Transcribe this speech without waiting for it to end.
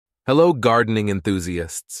Hello, gardening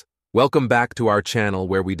enthusiasts. Welcome back to our channel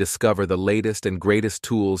where we discover the latest and greatest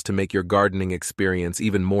tools to make your gardening experience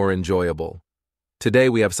even more enjoyable. Today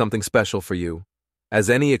we have something special for you. As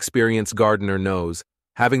any experienced gardener knows,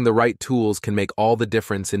 having the right tools can make all the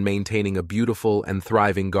difference in maintaining a beautiful and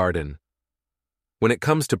thriving garden. When it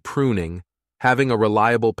comes to pruning, having a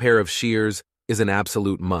reliable pair of shears is an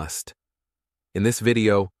absolute must. In this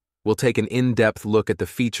video, we'll take an in-depth look at the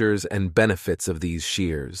features and benefits of these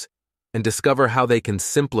shears and discover how they can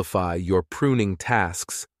simplify your pruning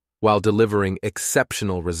tasks while delivering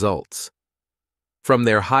exceptional results. From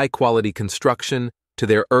their high-quality construction to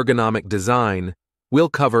their ergonomic design, we'll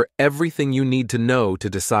cover everything you need to know to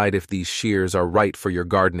decide if these shears are right for your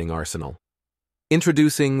gardening arsenal.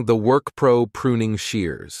 Introducing the WorkPro Pruning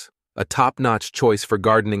Shears, a top-notch choice for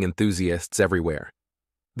gardening enthusiasts everywhere.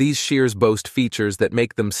 These shears boast features that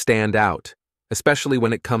make them stand out, especially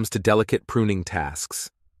when it comes to delicate pruning tasks.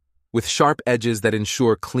 With sharp edges that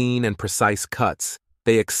ensure clean and precise cuts,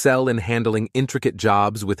 they excel in handling intricate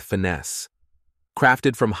jobs with finesse.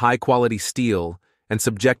 Crafted from high-quality steel and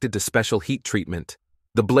subjected to special heat treatment,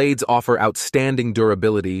 the blades offer outstanding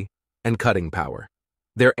durability and cutting power.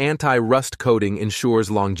 Their anti-rust coating ensures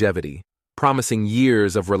longevity, promising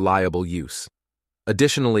years of reliable use.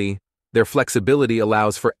 Additionally, their flexibility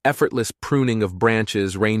allows for effortless pruning of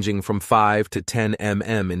branches ranging from 5 to 10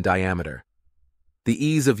 mm in diameter. The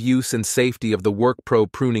ease of use and safety of the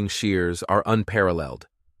WorkPro pruning shears are unparalleled.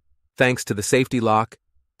 Thanks to the safety lock,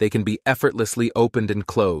 they can be effortlessly opened and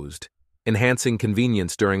closed, enhancing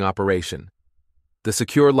convenience during operation. The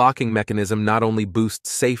secure locking mechanism not only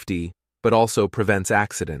boosts safety, but also prevents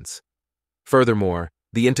accidents. Furthermore,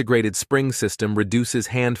 the integrated spring system reduces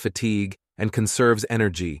hand fatigue and conserves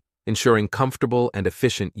energy, ensuring comfortable and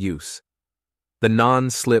efficient use. The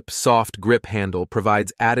non-slip soft grip handle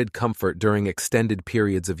provides added comfort during extended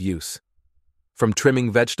periods of use. From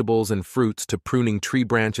trimming vegetables and fruits to pruning tree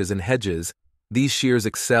branches and hedges, these shears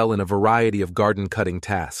excel in a variety of garden cutting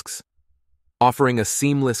tasks. Offering a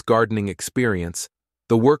seamless gardening experience,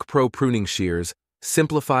 the WorkPro pruning shears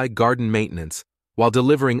simplify garden maintenance while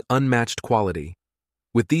delivering unmatched quality.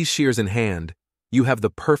 With these shears in hand, you have the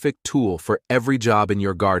perfect tool for every job in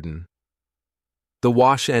your garden. The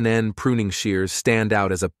Wash NN pruning shears stand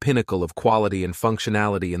out as a pinnacle of quality and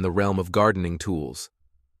functionality in the realm of gardening tools.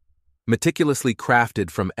 Meticulously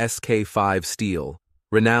crafted from SK5 steel,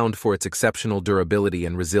 renowned for its exceptional durability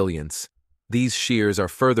and resilience, these shears are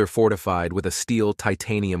further fortified with a steel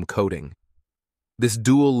titanium coating. This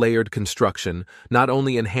dual-layered construction not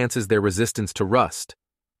only enhances their resistance to rust,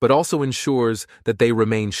 but also ensures that they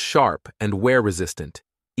remain sharp and wear-resistant,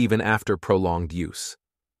 even after prolonged use.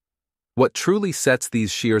 What truly sets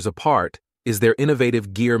these shears apart is their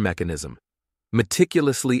innovative gear mechanism,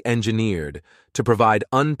 meticulously engineered to provide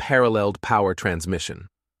unparalleled power transmission.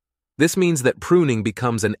 This means that pruning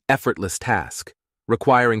becomes an effortless task,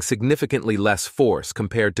 requiring significantly less force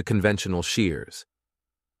compared to conventional shears.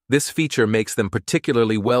 This feature makes them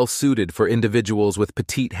particularly well-suited for individuals with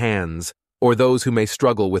petite hands or those who may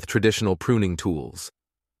struggle with traditional pruning tools.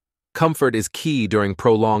 Comfort is key during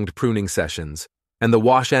prolonged pruning sessions, and the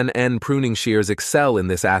Wash NN pruning shears excel in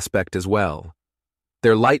this aspect as well.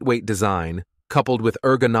 Their lightweight design, coupled with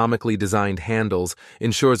ergonomically designed handles,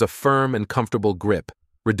 ensures a firm and comfortable grip,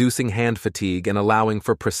 reducing hand fatigue and allowing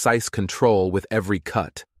for precise control with every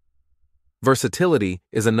cut. Versatility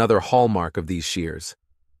is another hallmark of these shears.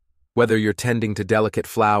 Whether you're tending to delicate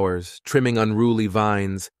flowers, trimming unruly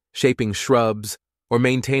vines, shaping shrubs, or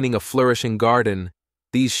maintaining a flourishing garden,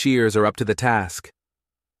 these shears are up to the task.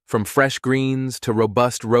 From fresh greens to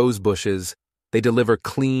robust rose bushes, they deliver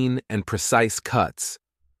clean and precise cuts,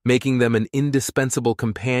 making them an indispensable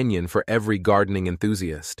companion for every gardening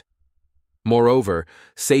enthusiast. Moreover,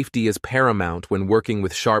 safety is paramount when working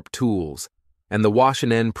with sharp tools, and the Wash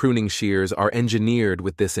NN pruning shears are engineered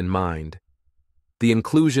with this in mind. The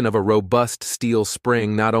inclusion of a robust steel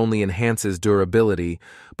spring not only enhances durability,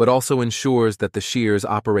 but also ensures that the shears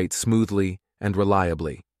operate smoothly and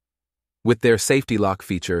reliably. With their safety lock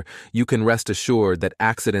feature, you can rest assured that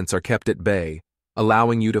accidents are kept at bay,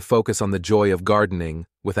 allowing you to focus on the joy of gardening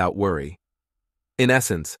without worry. In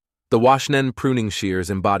essence, the Wash NN pruning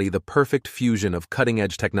shears embody the perfect fusion of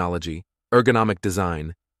cutting-edge technology, ergonomic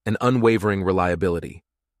design, and unwavering reliability.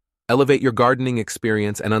 Elevate your gardening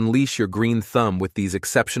experience and unleash your green thumb with these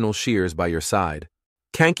exceptional shears by your side.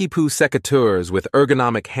 Kankipu secateurs with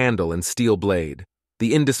ergonomic handle and steel blade,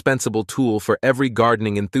 the indispensable tool for every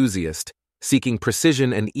gardening enthusiast seeking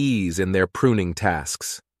precision and ease in their pruning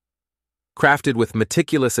tasks. Crafted with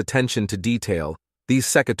meticulous attention to detail, these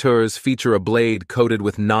secateurs feature a blade coated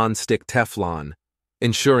with non-stick Teflon,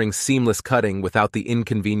 ensuring seamless cutting without the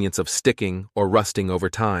inconvenience of sticking or rusting over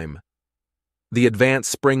time. The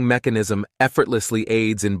advanced spring mechanism effortlessly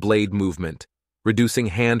aids in blade movement, reducing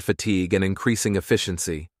hand fatigue and increasing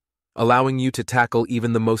efficiency, allowing you to tackle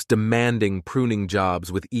even the most demanding pruning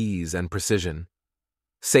jobs with ease and precision.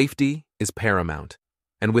 Safety is paramount,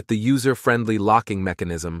 and with the user-friendly locking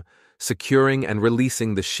mechanism, securing and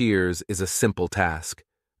releasing the shears is a simple task,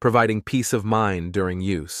 providing peace of mind during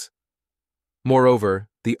use. Moreover,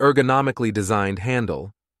 the ergonomically designed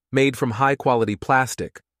handle, made from high-quality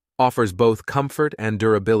plastic, offers both comfort and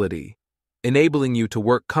durability, enabling you to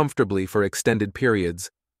work comfortably for extended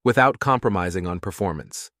periods without compromising on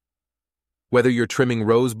performance. Whether you're trimming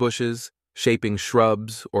rose bushes, shaping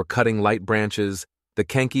shrubs, or cutting light branches, the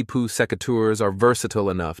Kenki-Pu secateurs are versatile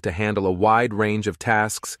enough to handle a wide range of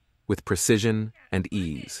tasks with precision and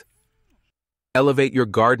ease. Elevate your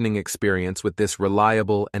gardening experience with this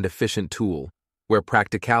reliable and efficient tool, where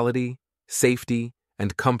practicality, safety,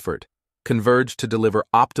 and comfort converge to deliver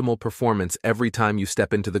optimal performance every time you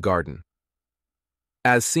step into the garden.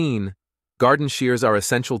 As seen, garden shears are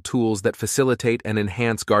essential tools that facilitate and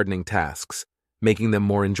enhance gardening tasks, making them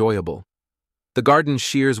more enjoyable. The garden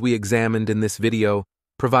shears we examined in this video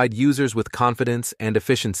provide users with confidence and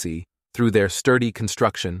efficiency through their sturdy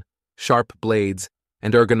construction, sharp blades,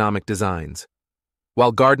 and ergonomic designs.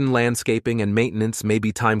 While garden landscaping and maintenance may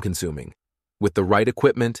be time-consuming, with the right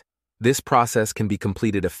equipment, this process can be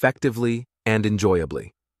completed effectively and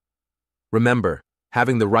enjoyably. Remember,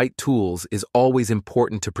 having the right tools is always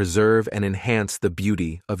important to preserve and enhance the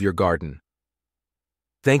beauty of your garden.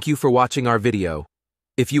 Thank you for watching our video.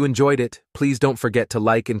 If you enjoyed it, please don't forget to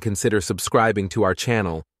like and consider subscribing to our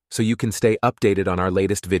channel so you can stay updated on our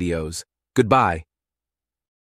latest videos. Goodbye.